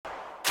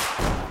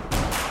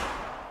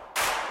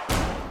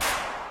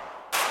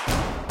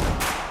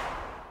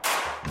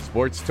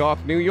Sports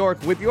Talk New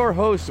York with your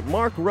hosts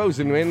Mark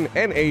Rosenman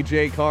and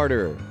AJ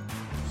Carter.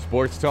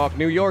 Sports Talk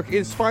New York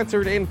is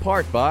sponsored in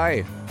part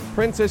by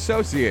Prince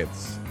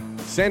Associates,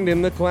 Send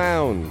in the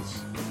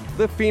Clowns,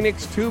 the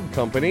Phoenix Tube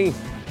Company,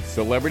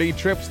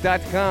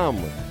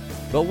 CelebrityTrips.com,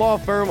 the law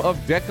firm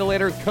of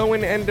Decolator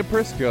Cohen and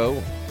DePrisco,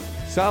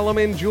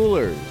 Solomon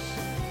Jewelers,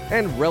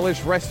 and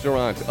Relish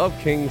Restaurant of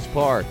Kings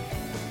Park.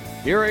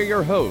 Here are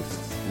your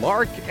hosts,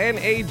 Mark and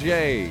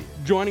AJ.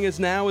 Joining us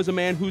now is a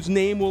man whose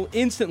name will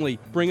instantly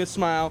bring a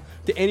smile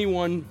to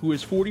anyone who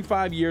is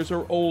 45 years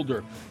or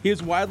older. He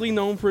is widely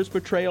known for his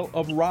portrayal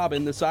of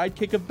Robin, the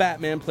sidekick of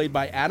Batman, played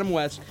by Adam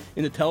West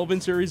in the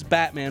television series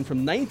Batman from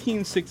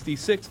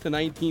 1966 to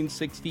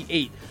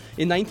 1968.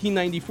 In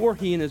 1994,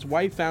 he and his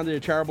wife founded a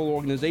charitable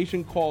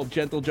organization called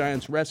Gentle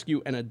Giants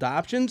Rescue and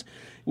Adoptions,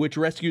 which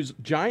rescues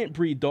giant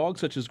breed dogs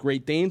such as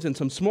Great Danes and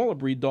some smaller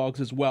breed dogs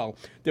as well.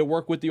 Their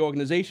work with the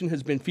organization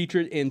has been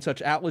featured in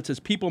such outlets as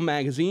People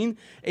Magazine,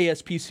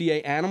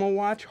 ASPCA Animal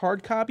Watch,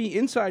 Hard Copy,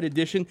 Inside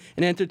Edition,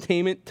 and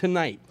Entertainment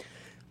Tonight.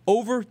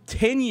 Over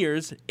 10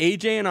 years,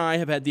 AJ and I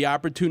have had the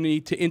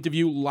opportunity to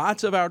interview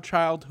lots of our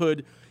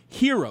childhood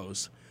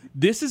heroes.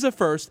 This is a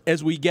first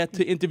as we get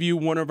to interview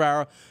one of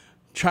our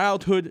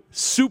childhood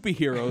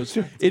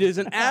superheroes. It is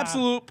an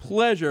absolute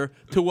pleasure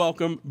to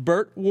welcome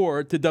Burt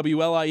Ward to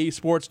WLIE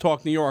Sports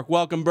Talk New York.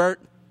 Welcome,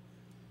 Burt.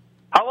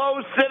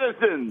 Hello,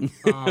 citizens.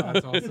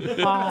 That's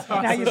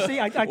awesome. Now, you see,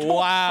 I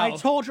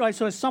told you I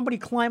saw somebody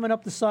climbing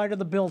up the side of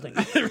the building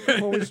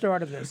before we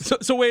started this.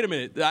 So wait a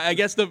minute. I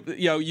guess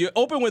you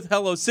open with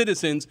hello,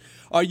 citizens.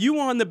 Are you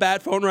on the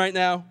bat phone right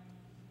now?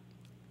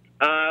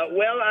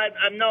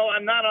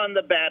 I'm not on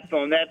the bat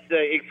phone. That's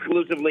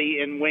exclusively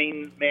in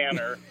Wayne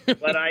Manor.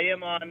 But I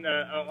am on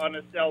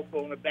a cell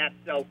phone, a bat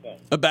cell phone.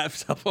 A bat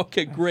cell phone.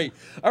 Okay, great.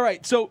 All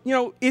right. So,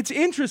 it's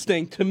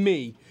interesting to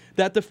me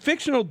that the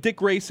fictional Dick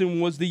Grayson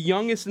was the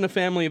youngest in a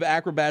family of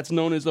acrobats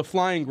known as the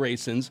Flying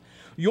Graysons.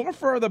 Your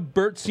father,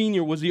 Burt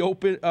Sr., was the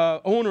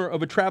owner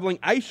of a traveling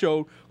ice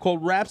show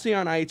called Rhapsody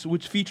on Ice,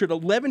 which featured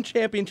 11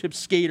 championship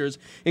skaters,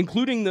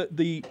 including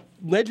the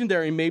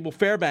legendary Mabel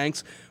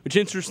Fairbanks, which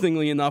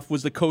interestingly enough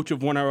was the coach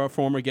of one of our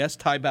former guests,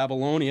 Ty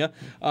Babylonia,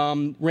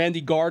 Randy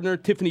Gardner,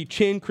 Tiffany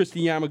Chin,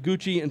 Christy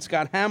Yamaguchi, and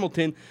Scott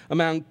Hamilton,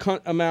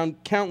 among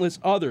countless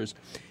others.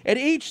 At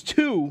age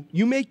 2,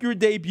 you make your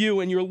debut,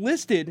 and you're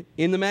listed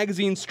in the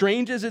magazine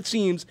Strange as It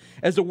Seems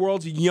as the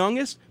world's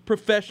youngest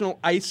professional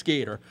ice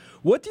skater.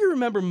 What do you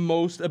remember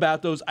most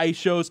about those ice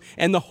shows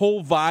and the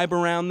whole vibe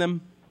around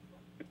them?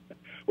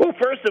 Well,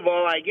 first of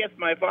all, I guess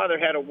my father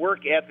had a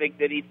work ethic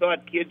that he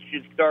thought kids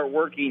should start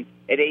working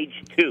at age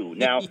 2.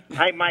 Now,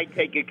 I might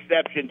take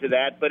exception to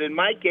that, but in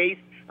my case,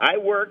 I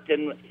worked,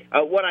 and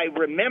what I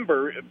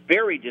remember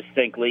very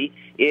distinctly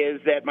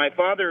is that my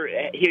father,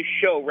 his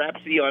show,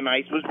 Rhapsody on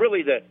Ice, was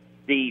really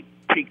the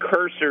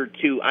precursor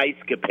to Ice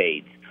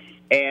Capades.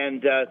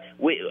 And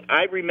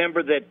I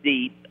remember that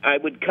I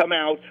would come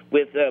out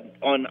with,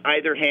 on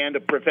either hand, a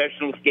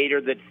professional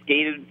skater that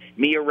skated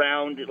me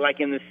around, like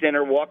in the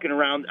center,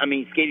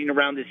 skating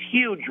around this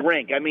huge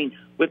rink.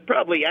 With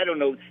probably,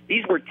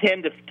 these were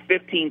 10 to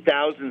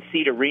 15,000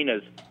 seat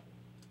arenas.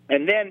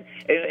 And then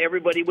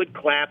everybody would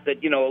clap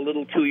that, a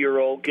little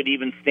 2-year-old could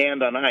even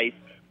stand on ice.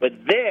 But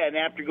then,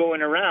 after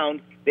going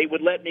around, they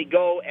would let me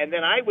go, and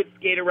then I would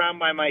skate around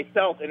by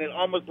myself, and it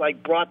almost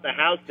like brought the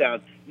house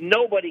down.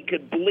 Nobody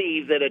could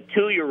believe that a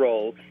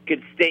 2-year-old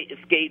could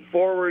skate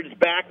forwards,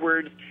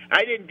 backwards.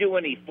 I didn't do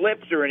any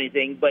flips or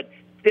anything, but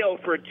still,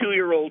 for a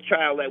 2-year-old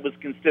child, that was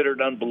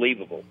considered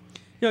unbelievable.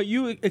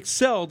 You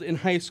excelled in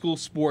high school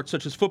sports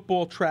such as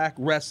football, track,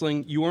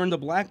 wrestling. You earned a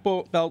black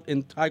belt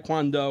in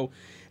Taekwondo.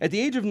 At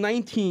the age of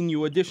 19, you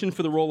auditioned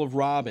for the role of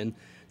Robin.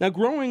 Now,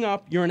 growing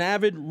up, you're an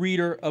avid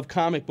reader of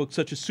comic books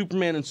such as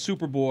Superman and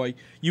Superboy.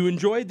 You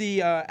enjoyed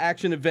the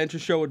action-adventure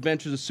show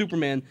Adventures of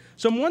Superman.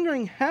 So I'm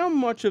wondering how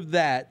much of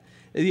that,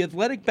 the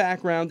athletic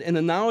background and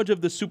the knowledge of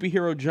the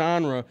superhero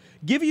genre,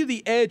 give you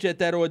the edge at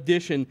that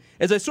audition,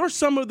 as I saw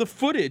some of the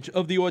footage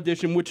of the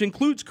audition, which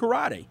includes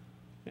karate.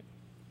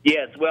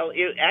 Yes, well,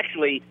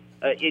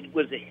 it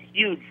was a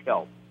huge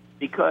help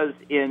because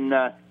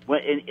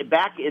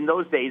back in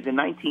those days, in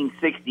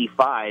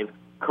 1965,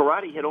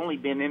 karate had only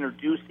been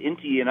introduced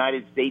into the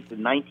United States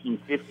in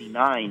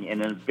 1959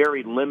 in a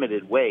very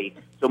limited way,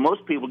 so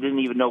most people didn't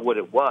even know what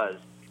it was.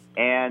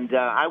 And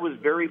I was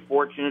very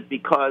fortunate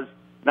because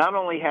not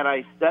only had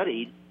I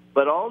studied,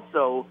 but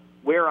also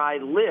where I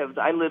lived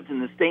in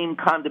the same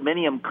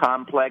condominium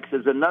complex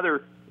as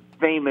another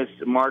famous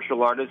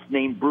martial artist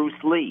named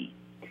Bruce Lee.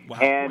 Wow.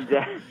 And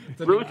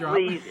Bruce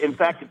Lee's, in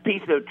fact, a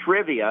piece of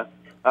trivia,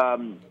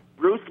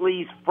 Bruce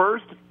Lee's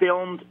first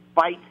filmed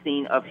fight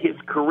scene of his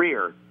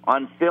career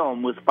on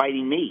film was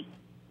fighting me.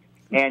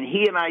 And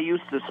he and I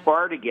used to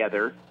spar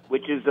together,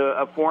 which is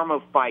a form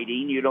of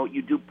fighting.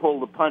 You do pull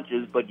the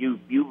punches, but you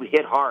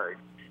hit hard.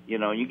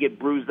 You get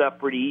bruised up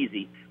pretty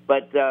easy.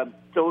 But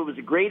so it was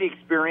a great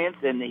experience,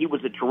 and he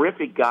was a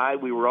terrific guy.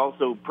 We were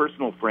also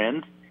personal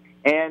friends.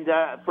 And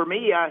for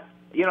me,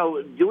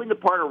 doing the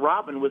part of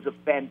Robin was a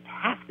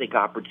fantastic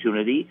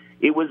opportunity.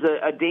 It was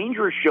a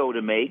dangerous show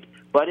to make,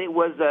 but it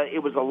was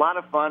a lot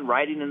of fun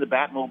riding in the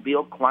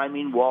Batmobile,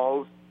 climbing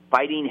walls,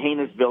 fighting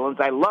heinous villains.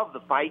 I love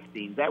the fight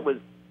scenes. That was,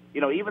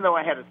 even though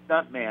I had a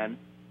stuntman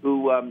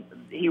who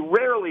he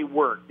rarely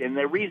worked, and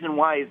the reason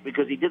why is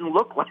because he didn't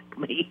look like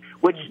me,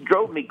 which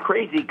drove me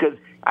crazy because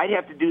I'd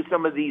have to do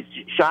some of these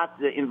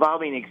shots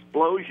involving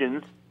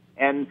explosions.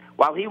 And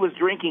while he was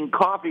drinking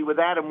coffee with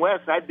Adam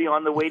West, I'd be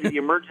on the way to the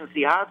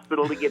emergency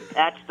hospital to get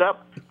patched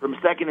up from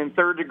second and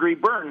third degree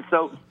burns.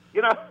 So,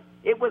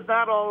 it was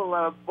not all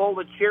a bowl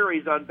of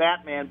cherries on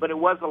Batman, but it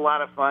was a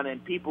lot of fun,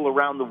 and people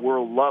around the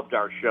world loved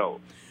our show.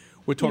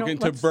 We're talking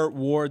to Burt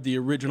Ward, the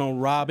original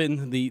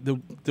Robin,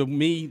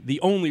 the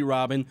only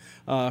Robin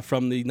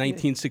from the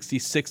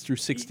 1966 through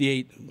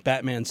 68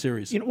 Batman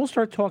series. We'll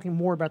start talking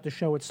more about the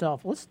show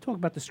itself. Let's talk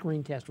about the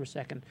screen test for a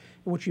second,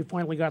 in which you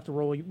finally got the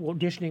role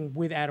auditioning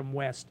with Adam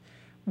West.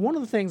 One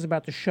of the things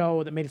about the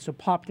show that made it so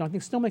popular, I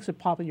think still makes it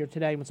popular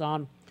today, was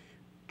on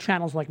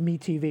channels like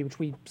MeTV, which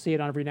we see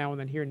it on every now and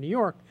then here in New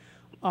York,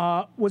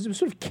 was it was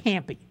sort of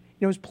campy.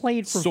 It was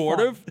played for fun. Sort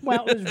of?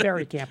 Well, it was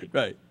very campy.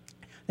 Right.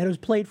 And it was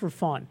played for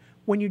fun.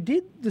 When you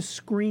did the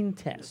screen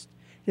test,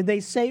 did they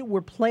say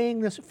we're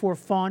playing this for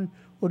fun,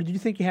 or did you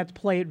think you had to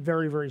play it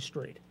very, very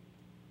straight?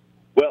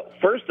 Well,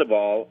 first of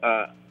all,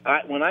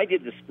 when I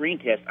did the screen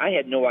test, I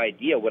had no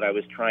idea what I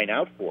was trying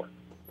out for.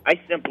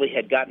 I simply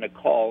had gotten a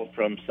call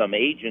from some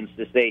agents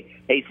to say,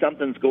 hey,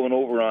 something's going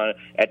over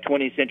at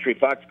 20th Century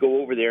Fox,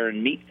 go over there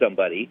and meet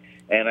somebody.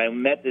 And I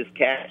met this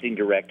casting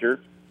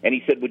director, and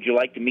he said, would you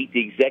like to meet the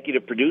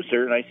executive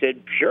producer? And I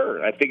said,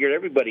 sure. I figured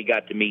everybody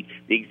got to meet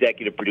the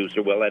executive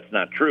producer. Well, that's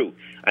not true.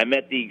 I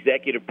met the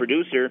executive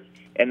producer,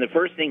 and the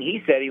first thing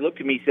he said, he looked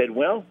at me and said,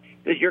 well,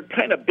 you're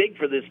kind of big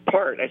for this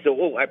part. I said,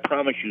 oh, I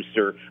promise you,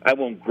 sir, I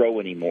won't grow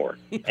anymore.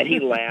 And he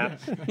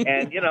laughed.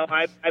 And,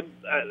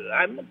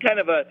 I'm kind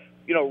of a,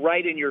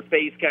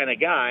 right-in-your-face kind of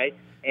guy,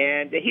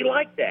 and he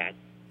liked that.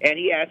 And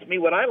he asked me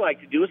would I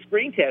like to do a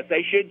screen test.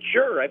 I said,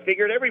 sure. I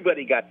figured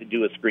everybody got to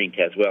do a screen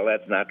test. Well,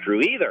 that's not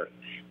true either.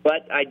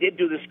 But I did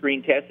do the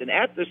screen test, and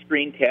at the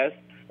screen test,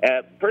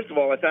 first of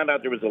all, I found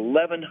out there was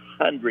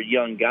 1,100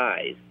 young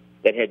guys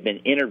that had been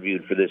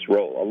interviewed for this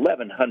role.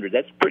 1,100.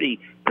 That's pretty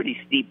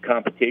steep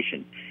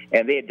competition.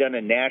 And they had done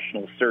a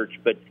national search.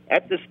 But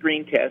at the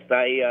screen test,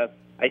 I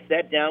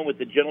sat down with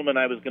the gentleman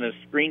I was going to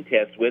screen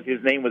test with.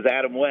 His name was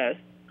Adam West.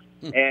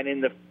 And in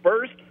the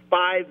first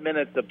 5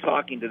 minutes of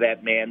talking to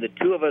that man, the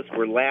two of us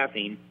were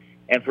laughing.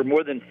 And for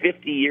more than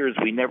 50 years,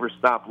 we never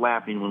stopped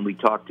laughing when we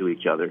talked to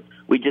each other.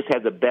 We just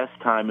had the best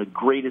time, the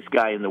greatest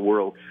guy in the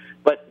world.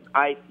 But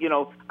I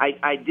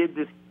did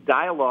this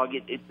dialogue.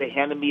 They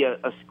handed me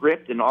a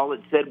script, and all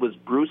it said was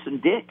Bruce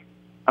and Dick.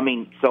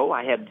 So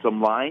I had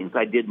some lines.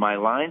 I did my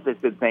lines. I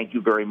said, thank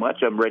you very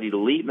much. I'm ready to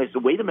leave. And they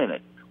said, wait a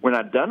minute. We're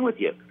not done with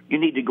you. You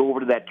need to go over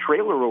to that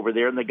trailer over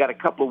there, and they got a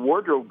couple of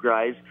wardrobe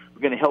guys who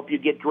are going to help you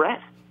get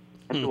dressed.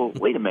 I said, well,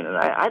 wait a minute.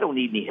 I don't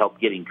need any help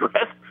getting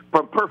dressed.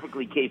 I'm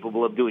perfectly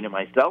capable of doing it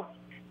myself.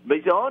 But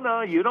he said, oh,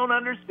 no, you don't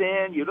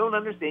understand. You don't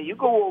understand. You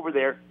go over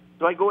there.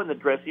 So I go in the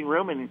dressing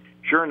room, and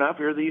sure enough,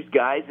 here are these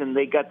guys, and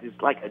they got this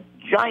like a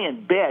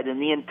giant bed,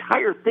 and the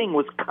entire thing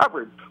was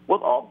covered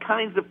with all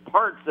kinds of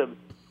parts of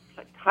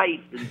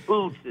tights and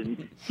boots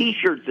and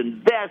T-shirts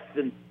and vests,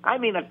 and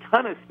a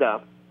ton of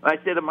stuff. I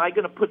said, am I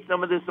going to put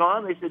some of this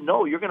on? They said,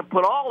 no, you're going to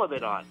put all of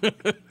it on. I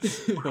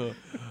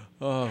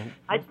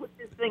put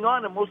this thing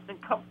on, the most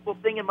uncomfortable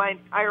thing in my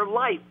entire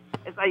life.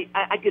 As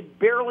I could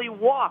barely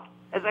walk.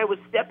 As I was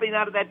stepping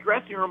out of that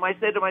dressing room, I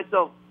said to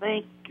myself,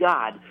 thank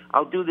God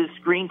I'll do this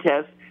screen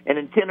test, and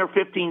in 10 or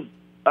 15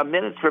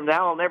 minutes from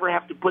now, I'll never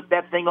have to put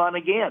that thing on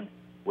again.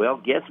 Well,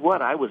 guess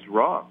what? I was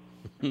wrong.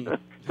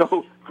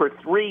 So for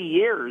 3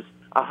 years,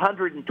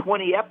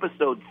 120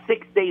 episodes,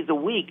 6 days a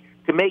week,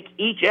 to make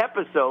each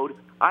episode,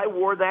 I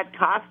wore that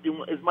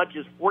costume as much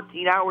as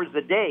 14 hours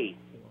a day.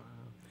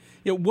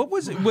 What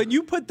was it when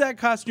you put that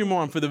costume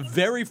on for the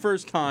very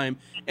first time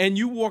and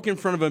you walk in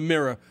front of a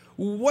mirror?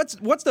 What's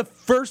the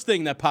first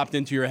thing that popped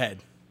into your head?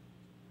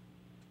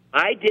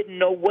 I didn't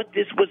know what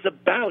this was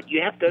about.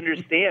 You have to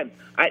understand.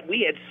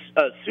 We had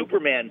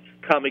Superman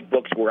comic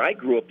books where I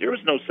grew up. There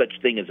was no such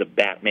thing as a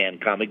Batman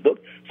comic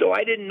book, so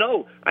I didn't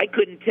know. I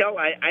couldn't tell.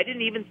 I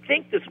didn't even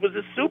think this was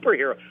a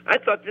superhero. I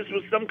thought this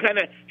was some kind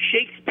of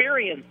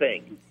Shakespearean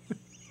thing.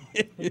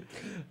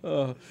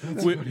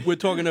 We're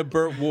talking to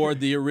Burt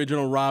Ward, the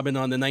original Robin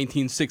on the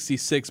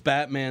 1966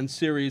 Batman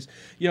series.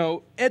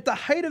 At the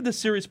height of the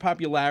series'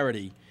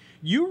 popularity,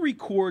 you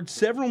record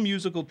several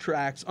musical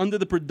tracks under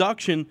the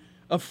production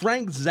of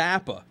Frank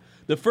Zappa.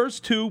 The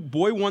first two,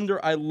 Boy Wonder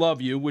I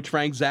Love You, which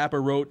Frank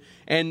Zappa wrote,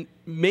 and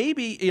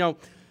maybe,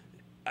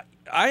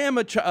 I am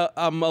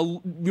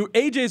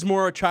AJ's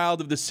more a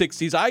child of the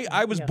 60s.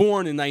 I was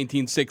born in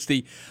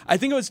 1960. I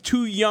think I was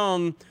too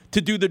young to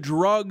do the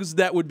drugs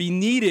that would be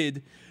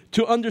needed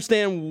to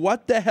understand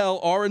what the hell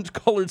Orange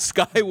Colored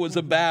Sky was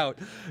about.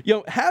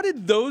 How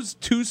did those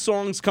two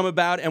songs come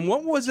about, and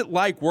what was it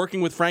like working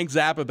with Frank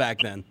Zappa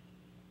back then?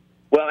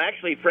 Well,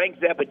 actually, Frank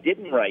Zappa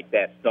didn't write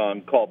that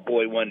song called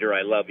 "Boy Wonder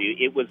I Love You."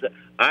 It was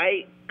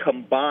I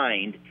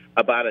combined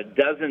about a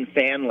dozen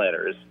fan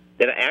letters,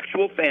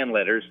 actual fan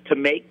letters, to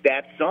make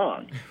that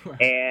song,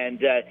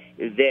 and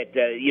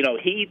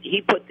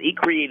he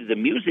created the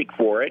music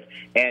for it,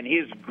 and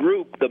his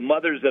group, the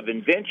Mothers of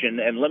Invention,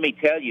 and let me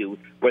tell you,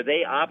 were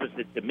they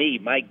opposite to me?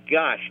 My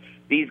gosh,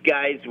 these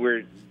guys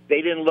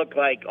they didn't look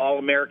like all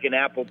American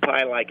apple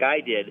pie like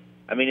I did.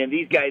 I mean, and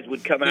these guys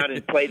would come out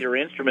and play their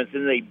instruments,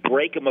 and they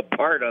break them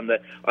apart on the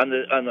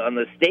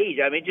stage.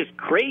 I mean, just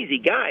crazy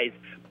guys,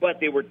 but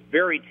they were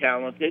very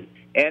talented.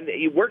 And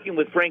working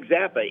with Frank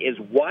Zappa, as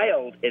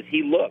wild as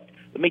he looked,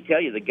 let me tell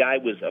you, the guy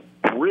was a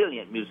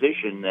brilliant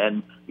musician,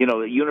 and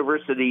the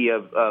University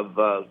of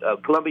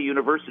Columbia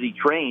University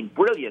trained,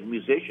 brilliant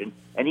musician,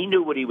 and he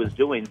knew what he was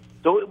doing.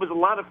 So it was a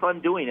lot of fun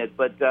doing it.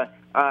 But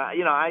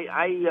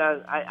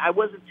I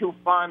wasn't too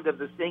fond of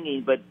the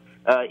singing, but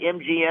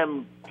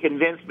MGM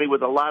convinced me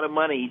with a lot of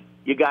money,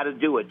 you got to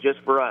do it just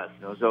for us.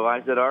 So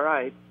I said, all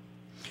right.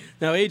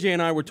 Now, AJ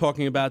and I were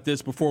talking about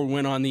this before we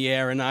went on the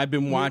air, and I've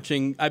been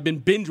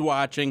binge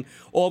watching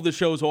all the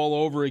shows all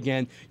over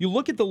again. You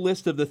look at the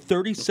list of the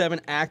 37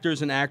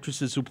 actors and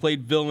actresses who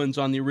played villains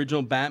on the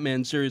original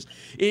Batman series.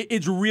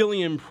 It's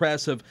really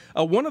impressive.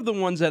 One of the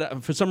ones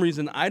that, for some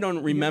reason, I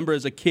don't remember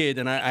as a kid,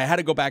 and I had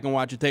to go back and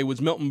watch it today, was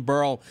Milton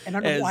Berle. And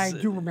I don't know why I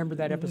do remember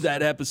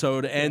that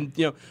episode. And,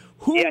 he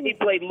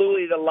played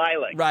Louis the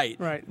Lilac. Right.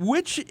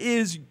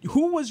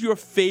 Who was your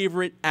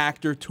favorite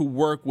actor to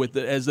work with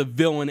as a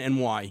villain,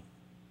 and why?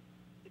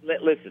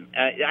 Listen,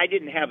 I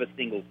didn't have a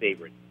single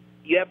favorite.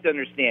 You have to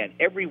understand,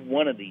 every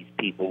one of these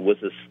people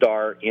was a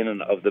star in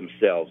and of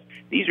themselves.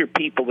 These are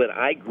people that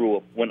I grew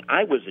up, when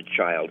I was a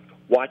child,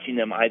 watching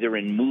them either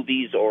in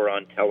movies or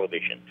on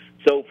television.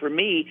 So for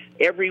me,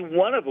 every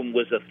one of them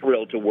was a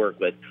thrill to work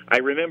with. I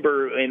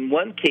remember in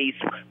one case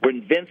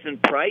when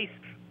Vincent Price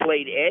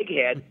played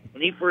Egghead,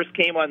 when he first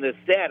came on the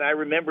set, I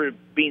remember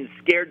being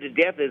scared to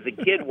death as a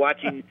kid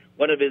watching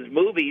one of his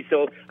movies.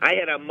 So I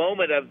had a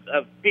moment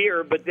of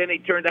fear, but then he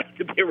turned out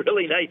to be a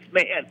really nice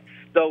man.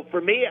 So for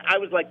me, I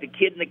was like the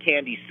kid in the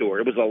candy store.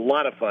 It was a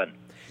lot of fun.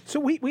 So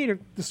we had a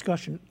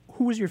discussion.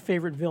 Who was your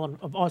favorite villain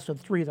of us, of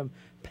the three of them?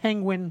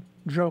 Penguin,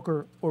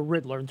 Joker, or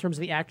Riddler, in terms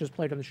of the actors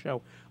played on the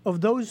show?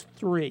 Of those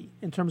three,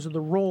 in terms of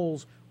the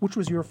roles, which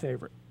was your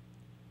favorite?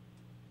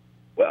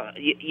 Well,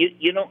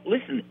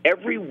 listen,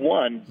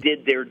 everyone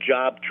did their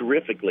job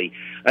terrifically.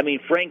 I mean,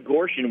 Frank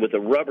Gorshin with a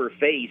rubber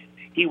face,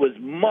 he was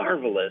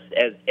marvelous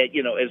as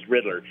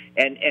Riddler.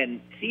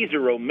 And Cesar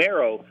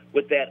Romero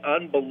with that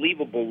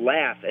unbelievable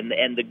laugh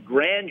and the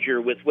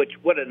grandeur with which,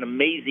 what an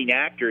amazing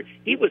actor.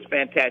 He was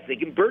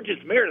fantastic. And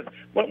Burgess Meredith,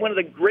 one of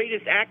the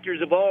greatest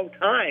actors of all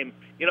time.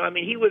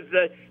 He was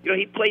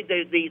he played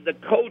the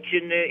coach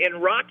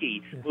in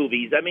Rocky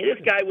movies. I mean,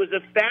 this guy was a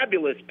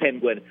fabulous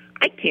Penguin.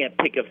 I can't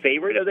pick a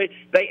favorite.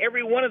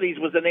 Every one of these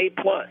was an A+.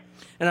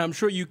 And I'm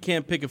sure you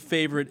can't pick a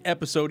favorite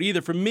episode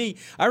either. For me,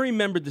 I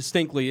remember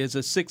distinctly as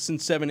a 6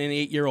 and 7 and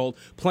 8-year-old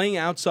playing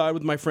outside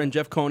with my friend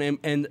Jeff Cohn,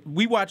 and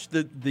we watched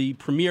the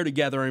premiere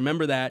together. I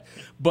remember that.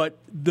 But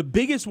the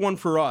biggest one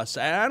for us,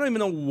 I don't even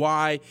know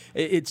why,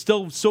 it's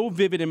still so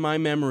vivid in my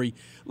memory.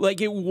 Like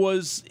it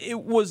was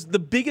the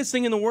biggest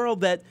thing in the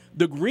world that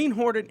the Green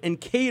Hornet and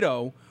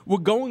Kato were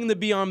going to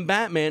be on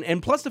Batman,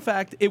 and plus the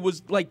fact it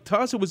was like, to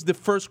us, it was the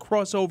first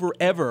crossover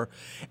ever,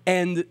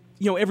 and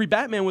every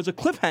Batman was a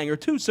cliffhanger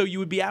too. So you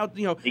would be out,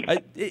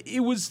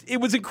 it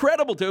was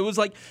incredible too.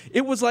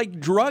 It was like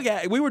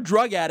we were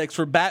drug addicts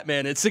for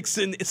Batman at 6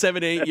 and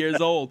 7, 8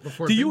 years old.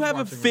 Do you have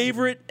a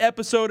favorite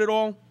episode at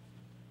all?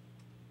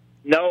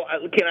 No,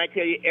 can I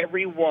tell you,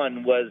 every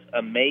one was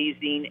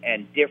amazing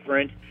and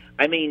different.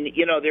 I mean,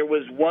 there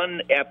was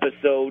one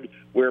episode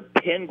where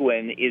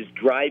Penguin is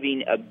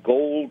driving a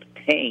gold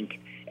tank,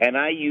 and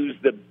I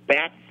used the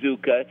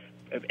Bat-Zooka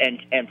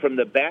and from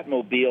the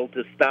Batmobile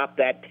to stop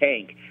that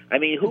tank. I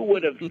mean, who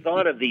would have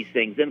thought of these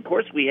things? And, of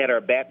course, we had our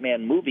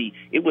Batman movie.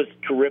 It was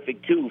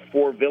terrific, too,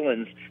 4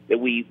 villains that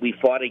we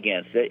fought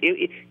against.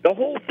 The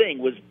whole thing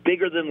was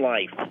bigger than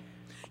life.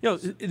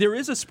 There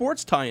is a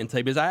sports tie-in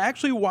tape, because I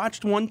actually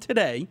watched one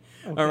today,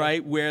 all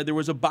right, where there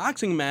was a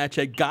boxing match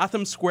at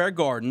Gotham Square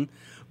Garden,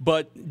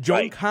 but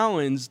Joan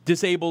Collins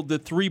disabled the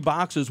 3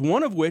 boxers,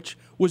 one of which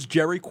was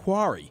Jerry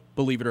Quarry,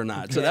 believe it or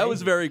not. Okay. So that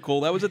was very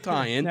cool. That was a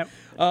tie-in.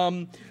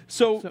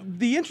 So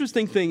the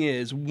interesting thing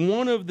is,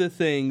 one of the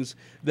things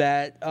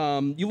that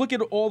you look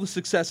at all the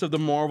success of the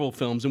Marvel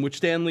films, in which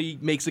Stan Lee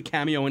makes a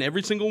cameo in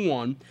every single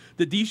one,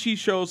 the DC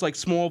shows like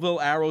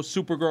Smallville, Arrow,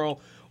 Supergirl,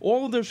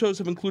 all of their shows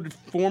have included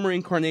former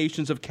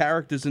incarnations of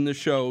characters in the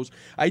shows.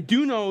 I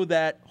do know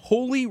that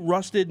Holy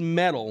Rusted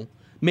Metal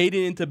made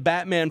it into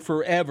Batman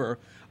Forever,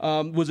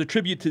 was a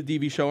tribute to the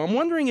TV show. I'm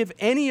wondering if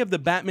any of the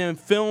Batman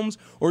films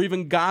or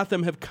even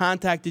Gotham have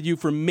contacted you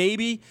for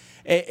maybe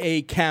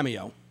a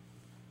cameo.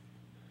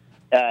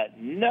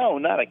 No,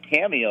 not a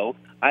cameo.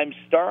 I'm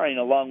starring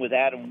along with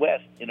Adam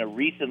West in a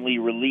recently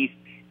released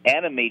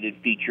animated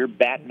feature,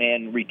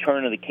 Batman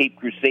Return of the Caped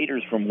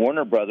Crusaders from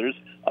Warner Brothers,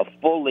 a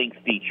full-length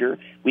feature.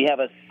 We have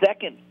a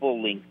second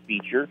full-length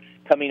feature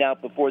coming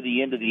out before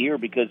the end of the year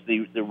because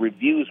the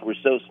reviews were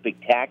so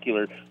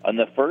spectacular on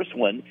the first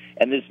one.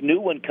 And this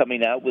new one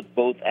coming out with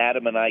both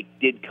Adam and I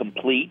did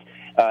complete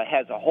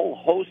has a whole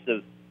host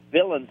of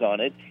villains on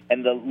it.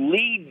 And the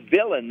lead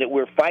villain that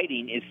we're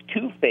fighting is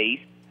Two-Face,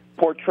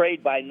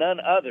 portrayed by none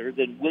other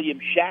than William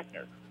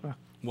Shatner.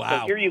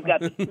 Wow. So here you've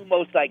got the two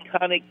most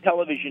iconic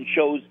television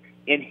shows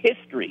in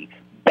history,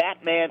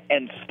 Batman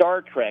and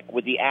Star Trek,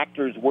 with the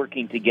actors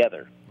working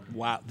together.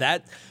 Wow,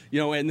 that,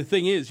 and the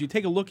thing is, you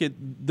take a look at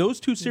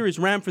those two series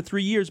ran for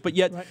 3 years, but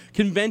yet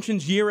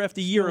conventions year after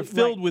year are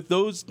filled with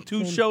those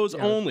two shows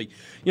only.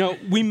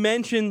 We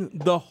mentioned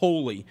the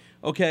Holy,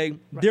 okay?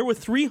 Right. There were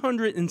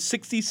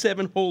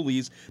 367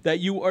 Holies that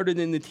you uttered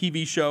in the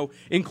TV show,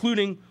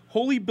 including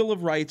Holy Bill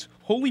of Rights,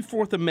 Holy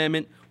Fourth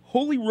Amendment,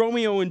 Holy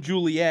Romeo and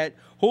Juliet,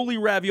 Holy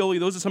Ravioli.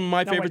 Those are some of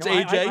my favorites,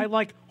 AJ. I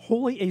like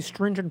Holy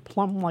astringent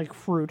plum-like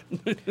fruit.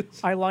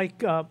 I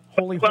like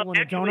Holy Hole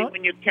in a Donut.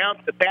 When you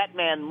count the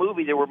Batman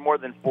movie, there were more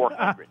than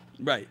 400.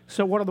 Right.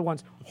 So what are the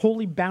ones?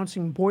 Holy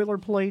bouncing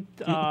boilerplate,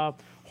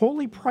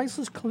 Holy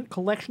priceless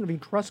collection of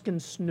Etruscan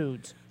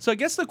snoods. So I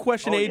guess the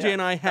question AJ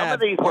and I have... Some of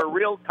these were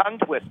real tongue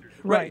twisters.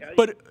 Right.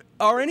 But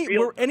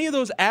were any of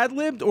those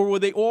ad-libbed, or were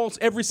they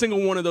every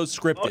single one of those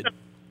scripted?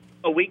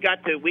 We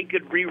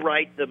could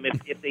rewrite them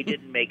if they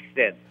didn't make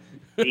sense.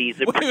 Wait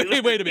a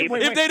minute.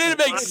 If they didn't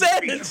make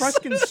sense.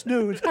 Etruscan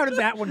snoods. How did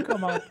that one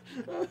come up?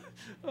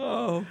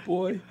 Oh,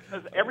 boy.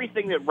 Because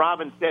everything that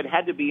Robin said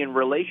had to be in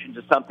relation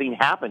to something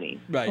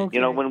happening. Right. Okay.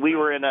 When we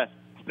were in a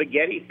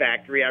spaghetti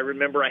factory, I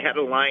remember I had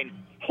a line,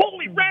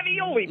 Holy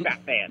ravioli,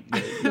 Batman!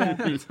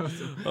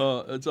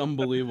 It's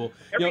unbelievable.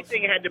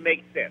 Everything had to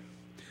make sense.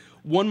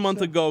 1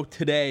 month ago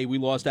today, we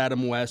lost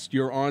Adam West.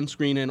 Your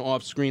on-screen and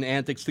off-screen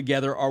antics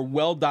together are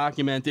well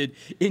documented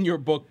in your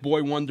book,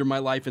 Boy Wonder, My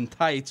Life in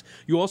Tights.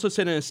 You also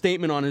said in a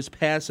statement on his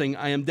passing,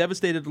 I am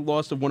devastated at the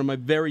loss of one of my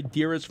very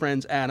dearest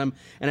friends, Adam,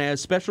 and I had a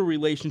special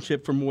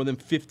relationship for more than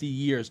 50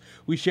 years.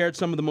 We shared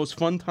some of the most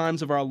fun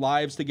times of our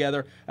lives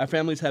together. Our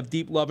families have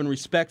deep love and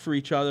respect for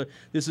each other.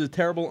 This is a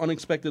terrible,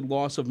 unexpected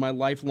loss of my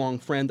lifelong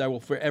friend. I will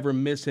forever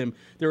miss him.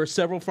 There are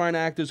several fine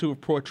actors who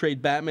have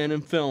portrayed Batman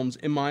in films.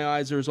 In my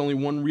eyes, there is only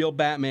one real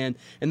Batman,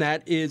 and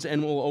that is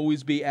and will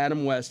always be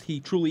Adam West.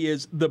 He truly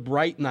is the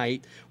bright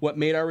knight. What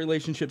made our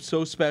relationship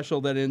so special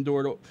that it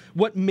endured?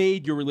 What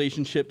made your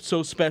relationship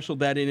so special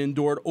that it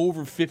endured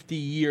over 50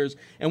 years?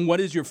 And what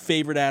is your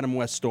favorite Adam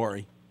West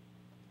story?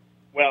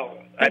 Well,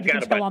 I've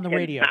got about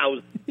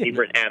 10,000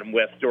 favorite Adam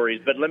West stories,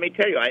 but let me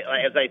tell you,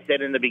 as I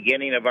said in the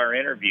beginning of our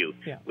interview,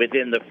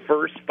 within the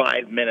first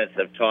 5 minutes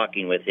of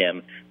talking with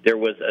him, there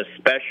was a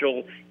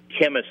special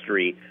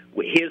chemistry,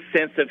 his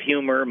sense of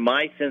humor,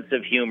 my sense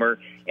of humor,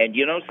 and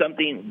you know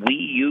something? We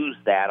use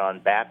that on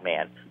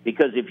Batman,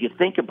 because if you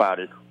think about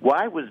it,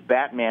 why was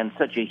Batman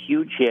such a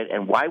huge hit,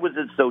 and why was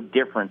it so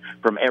different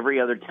from every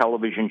other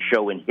television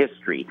show in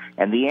history?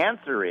 And the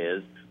answer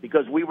is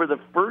because we were the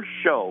first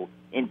show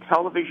in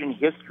television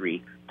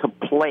history to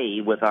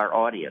play with our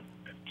audience,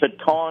 to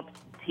taunt,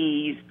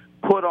 tease,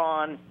 put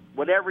on,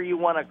 whatever you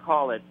want to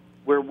call it,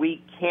 where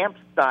we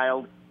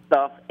camp-styled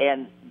stuff,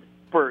 and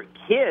for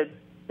kids,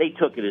 they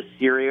took it as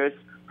serious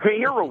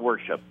hero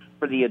worship.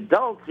 For the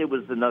adults, it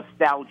was the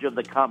nostalgia of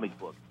the comic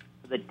book.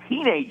 For the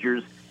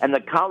teenagers and the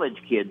college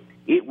kids,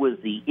 it was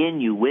the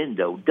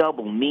innuendo,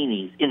 double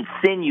meanings,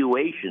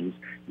 insinuations,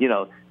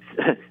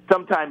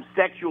 sometimes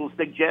sexual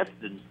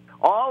suggestions,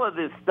 all of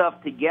this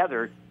stuff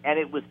together, and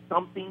it was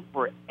something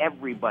for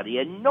everybody.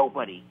 And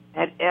nobody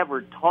had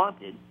ever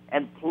taunted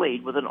and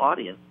played with an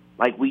audience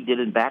like we did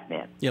in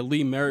Batman. Yeah,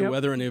 Lee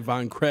Merriweather and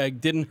Yvonne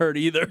Craig didn't hurt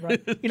either.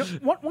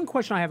 Right. One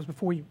question I have is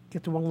before we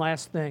get to one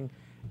last thing.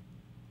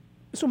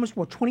 It's almost,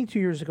 22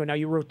 years ago now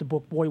you wrote the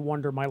book Boy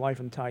Wonder, My Life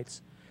in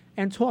Tights,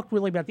 and talked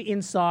really about the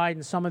inside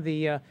and some of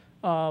the,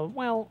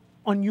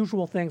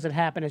 unusual things that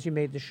happened as you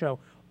made the show.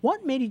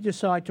 What made you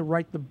decide to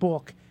write the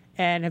book,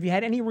 and have you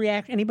had any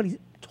reaction, anybody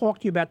talk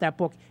to you about that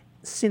book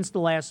since the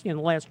last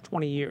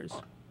 20 years?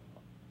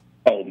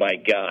 Oh, my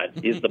God.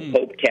 Is the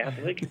Pope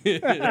Catholic?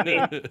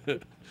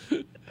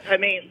 I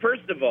mean,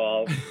 first of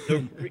all,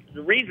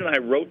 the reason I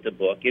wrote the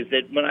book is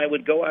that when I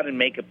would go out and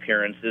make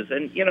appearances,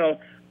 and,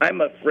 I'm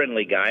a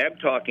friendly guy. I'm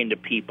talking to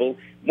people.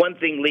 One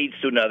thing leads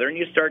to another, and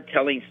you start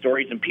telling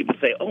stories, and people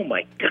say, oh,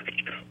 my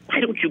gosh,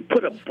 why don't you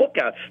put a book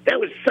out? That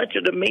was such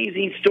an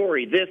amazing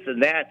story, this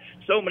and that,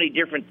 so many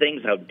different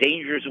things, how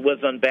dangerous it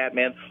was on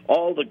Batman,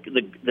 all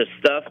the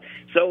stuff.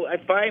 So I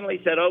finally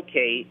said,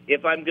 okay,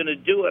 if I'm going to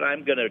do it,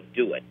 I'm going to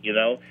do it,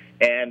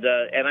 And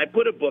I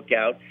put a book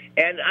out,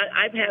 and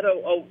I've had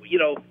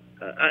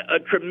a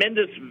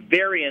tremendous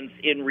variance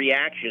in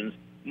reactions.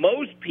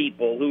 Most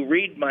people who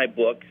read my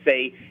book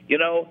say,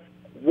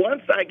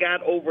 once I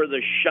got over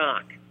the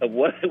shock of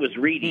what I was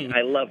reading,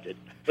 I loved it.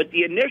 But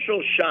the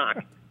initial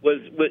shock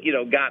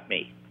got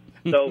me.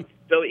 So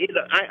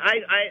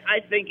I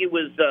think it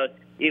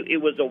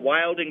was a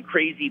wild and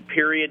crazy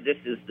period. This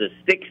is the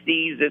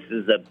 60s. This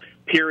is a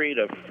period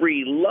of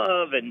free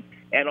love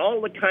and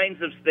all the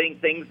kinds of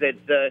things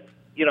that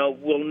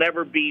will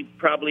never be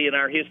probably in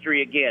our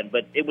history again.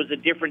 But it was a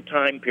different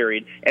time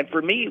period. And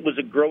for me, it was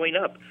a growing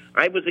up.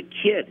 I was a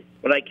kid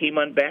when I came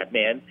on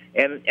Batman,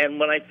 and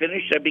when I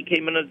finished, I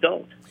became an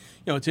adult.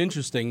 It's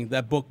interesting.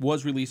 That book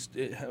was released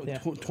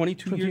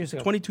 22 years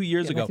ago. 22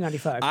 years ago.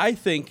 1995. I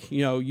think,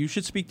 you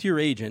should speak to your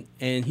agent,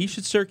 and he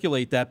should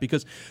circulate that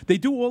because they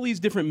do all these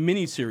different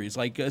miniseries,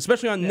 like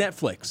especially on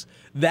Netflix.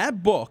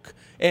 That book,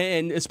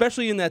 and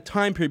especially in that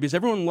time period, because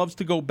everyone loves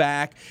to go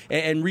back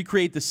and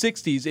recreate the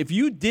 60s. If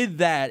you did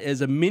that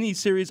as a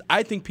miniseries,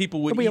 I think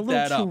people would eat that up. It would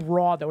be a little too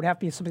raw. That would have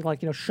to be something like,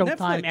 Showtime,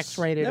 Netflix,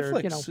 X-rated.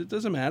 Netflix, Or, it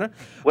doesn't matter.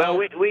 Well,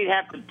 we'd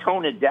have to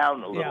tone it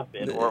down a little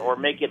bit or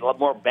make it a lot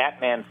more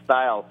Batman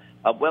style.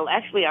 Well,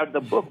 actually, the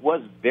book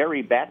was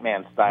very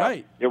Batman style.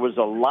 Right. There was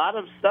a lot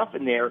of stuff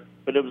in there,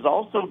 but it was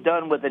also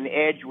done with an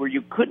edge where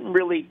you couldn't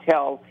really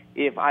tell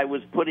if I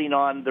was putting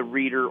on the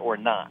reader or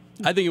not.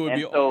 I think it would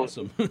be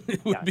awesome.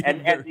 It would be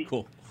very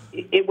cool.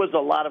 It was a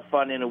lot of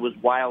fun, and it was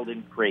wild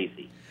and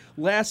crazy.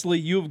 Lastly,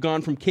 you have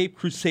gone from Cape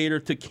Crusader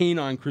to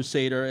Canine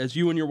Crusader as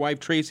you and your wife,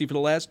 Tracy, for the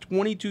last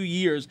 22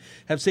 years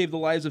have saved the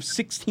lives of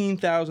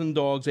 16,000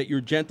 dogs at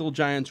your Gentle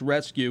Giants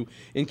Rescue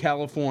in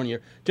California.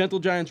 Gentle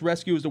Giants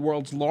Rescue is the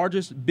world's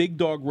largest big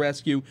dog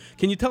rescue.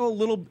 Can you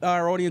tell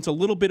our audience a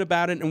little bit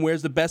about it, and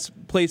where's the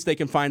best place they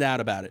can find out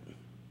about it?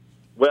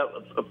 Well,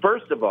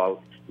 first of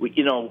all,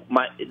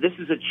 this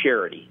is a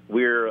charity.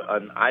 We're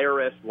an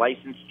IRS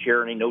licensed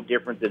charity, no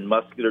different than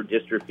Muscular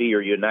Dystrophy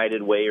or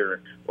United Way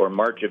or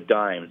March of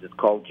Dimes. It's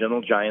called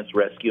Gentle Giants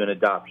Rescue and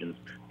Adoptions.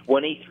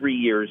 23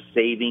 years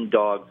saving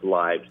dogs'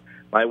 lives.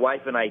 My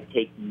wife and I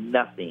take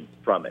nothing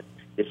from it.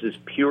 This is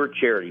pure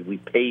charity. We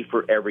pay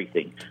for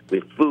everything.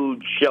 With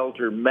food,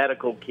 shelter,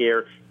 medical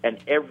care, and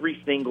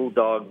every single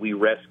dog we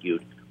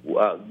rescued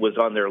was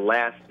on their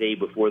last day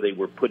before they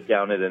were put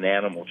down at an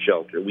animal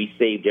shelter. We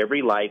saved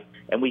every life,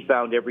 and we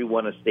found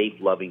everyone a safe,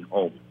 loving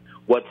home.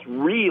 What's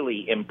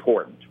really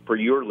important for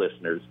your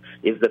listeners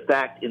is the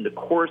fact in the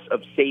course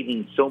of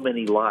saving so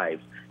many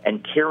lives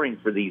and caring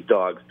for these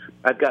dogs,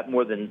 I've got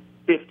more than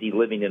 50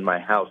 living in my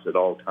house at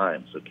all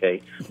times,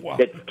 okay? Wow.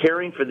 That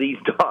caring for these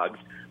dogs,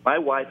 my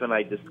wife and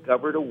I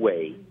discovered a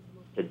way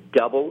to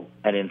double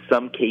and in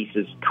some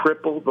cases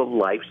triple the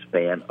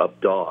lifespan of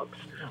dogs.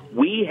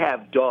 We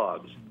have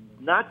dogs,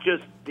 not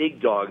just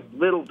big dogs,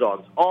 little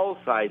dogs, all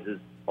sizes,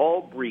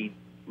 all breeds,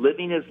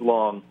 living as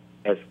long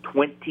as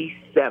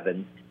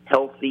 27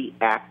 healthy,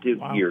 active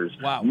years.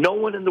 Wow. No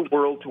one in the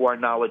world, to our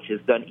knowledge,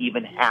 has done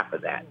even half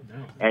of that.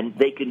 And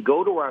they can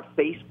go to our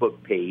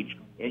Facebook page,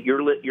 and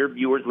your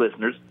viewers,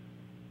 listeners,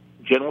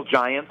 Gentle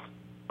Giants,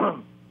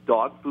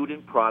 dog food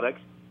and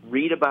products.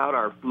 Read about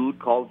our food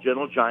called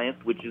Gentle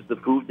Giants, which is the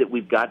food that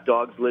we've got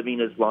dogs living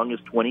as long as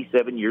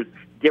 27 years,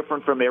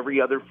 different from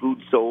every other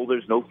food sold.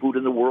 There's no food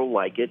in the world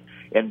like it.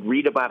 And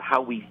read about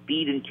how we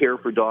feed and care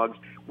for dogs.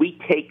 We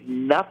take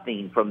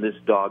nothing from this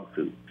dog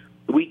food.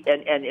 We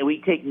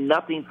take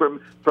nothing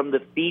from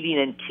the feeding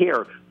and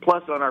care.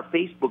 Plus, on our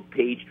Facebook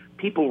page,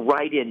 people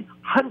write in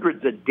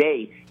hundreds a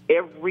day.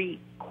 Every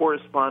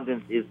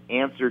correspondence is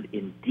answered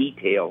in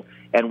detail,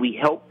 and we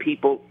help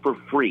people for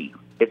free.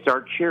 It's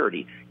our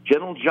charity.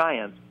 Gentle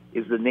Giants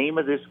is the name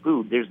of this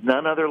food. There's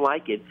none other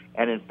like it.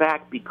 And in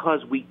fact,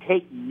 because we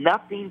take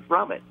nothing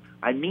from it,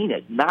 I mean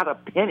it, not a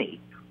penny,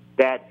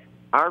 that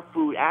our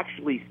food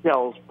actually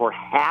sells for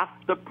half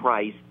the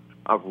price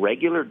of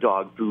regular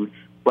dog food,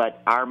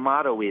 but our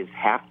motto is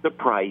half the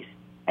price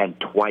and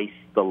twice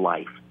the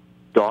life.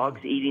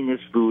 Dogs eating this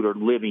food are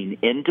living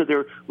into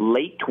their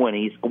late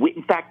 20s.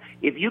 In fact,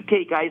 if you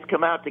guys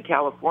come out to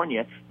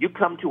California, you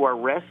come to our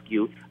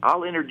rescue,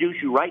 I'll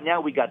introduce you right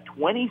now. We got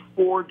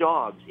 24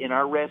 dogs in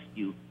our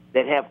rescue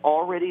that have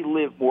already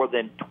lived more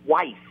than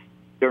twice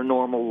their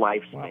normal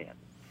lifespan. Wow.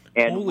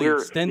 And Holy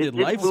extended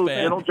this lifespan. Food,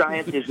 Gentle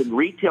Giants, is in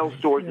retail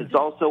stores. It's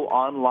also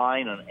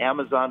online on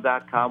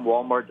Amazon.com,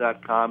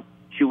 Walmart.com,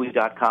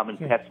 Chewy.com, and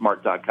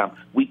PetSmart.com.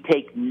 We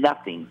take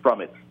nothing from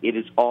it. It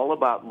is all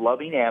about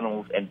loving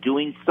animals and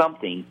doing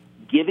something,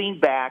 giving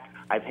back.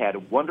 I've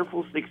had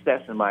wonderful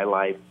success in my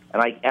life,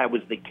 and I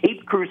was the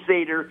Cape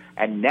Crusader,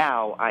 and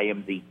now I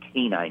am the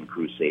Canine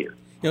Crusader.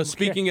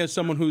 Speaking as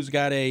someone who's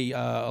got a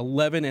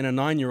 11 and a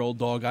 9-year-old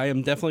dog, I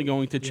am definitely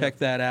going to check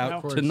that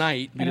out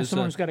tonight. And as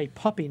someone who's got a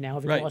puppy now,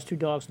 having right. lost 2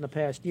 dogs in the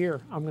past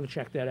year, I'm going to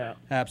check that out.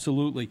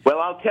 Absolutely. Well,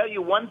 I'll tell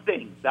you one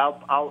thing.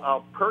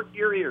 I'll perk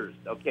your ears,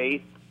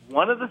 okay?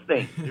 One of the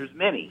things, there's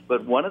many,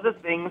 but one of the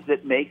things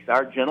that makes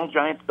our Gentle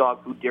Giants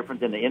dog food different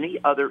than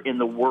any other in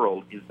the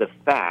world is the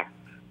fact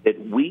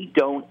that we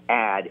don't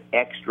add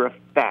extra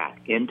fat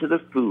into the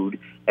food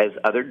as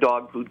other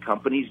dog food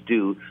companies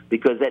do,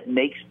 because that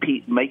makes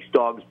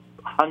dogs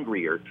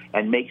hungrier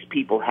and makes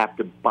people have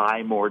to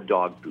buy more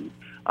dog food.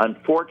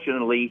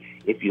 Unfortunately,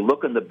 if you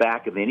look on the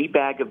back of any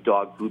bag of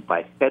dog food,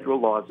 by federal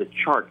law, is a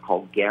chart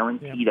called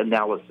Guaranteed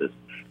Analysis.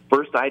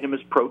 First item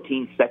is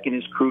protein, second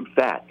is crude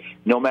fat.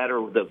 No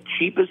matter the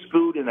cheapest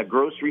food in a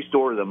grocery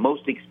store or the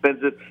most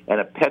expensive in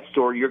a pet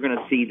store, you're going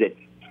to see that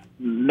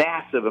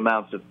massive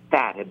amounts of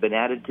fat have been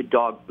added to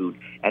dog food,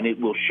 and it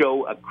will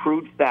show a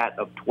crude fat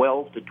of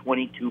 12 to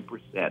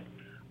 22%.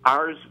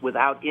 Ours,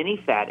 without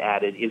any fat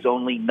added, is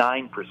only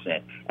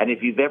 9%. And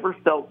if you've ever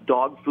felt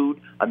dog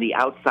food on the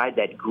outside,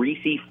 that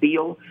greasy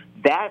feel,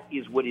 that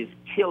is what is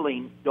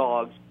killing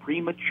dogs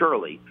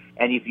prematurely.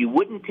 And if you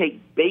wouldn't take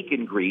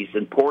bacon grease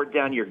and pour it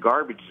down your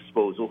garbage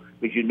disposal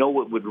because you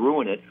know it would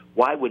ruin it,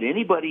 why would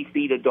anybody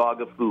feed a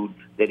dog a food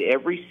that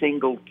every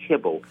single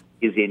kibble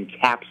is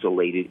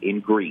encapsulated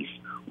in grease?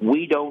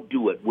 We don't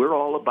do it. We're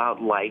all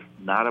about life,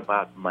 not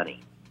about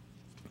money.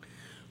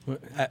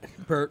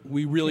 Bert,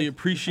 we really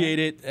appreciate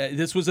it.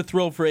 This was a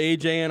thrill for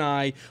AJ and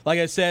I. Like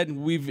I said,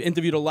 we've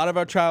interviewed a lot of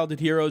our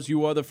childhood heroes.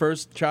 You are the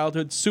first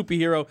childhood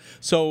superhero.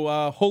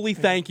 So, holy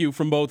thank you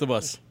from both of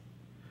us.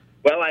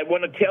 Well, I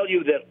want to tell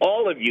you that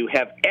all of you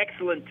have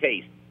excellent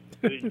taste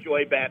to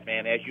enjoy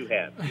Batman as you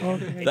have.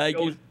 Okay. Thank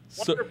you.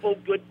 Wonderful,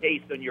 good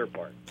taste on your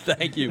part.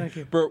 Thank you. Thank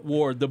you. Burt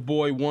Ward, the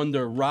boy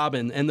wonder,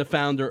 Robin, and the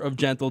founder of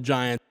Gentle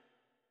Giant.